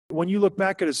when you look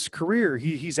back at his career,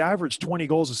 he's averaged 20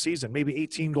 goals a season, maybe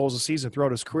 18 goals a season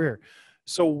throughout his career.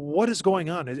 So what is going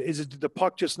on? Is it the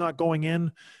puck just not going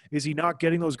in? Is he not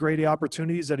getting those great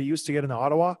opportunities that he used to get in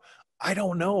Ottawa? I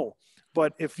don't know.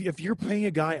 But if you're paying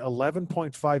a guy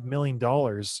 $11.5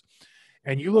 million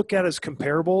and you look at his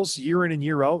comparables year in and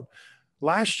year out,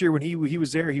 last year when he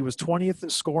was there, he was 20th in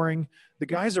scoring. The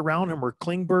guys around him were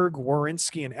Klingberg,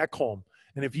 Werenski, and Ekholm.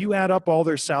 And if you add up all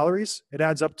their salaries, it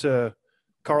adds up to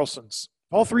Karlsson's,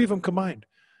 all three of them combined.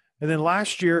 And then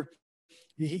last year,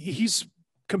 he's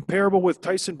comparable with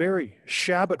Tyson Barrie,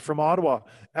 Shabbat from Ottawa,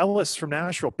 Ellis from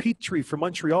Nashville, Petrie from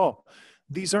Montreal.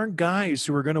 These aren't guys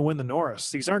who are going to win the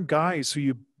Norris. These aren't guys who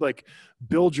you like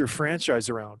build your franchise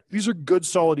around. These are good,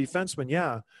 solid defensemen,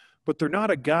 yeah, but they're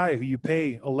not a guy who you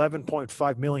pay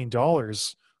 $11.5 million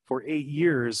for 8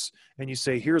 years and you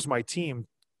say, here's my team,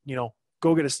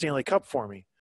 go get a Stanley Cup for me.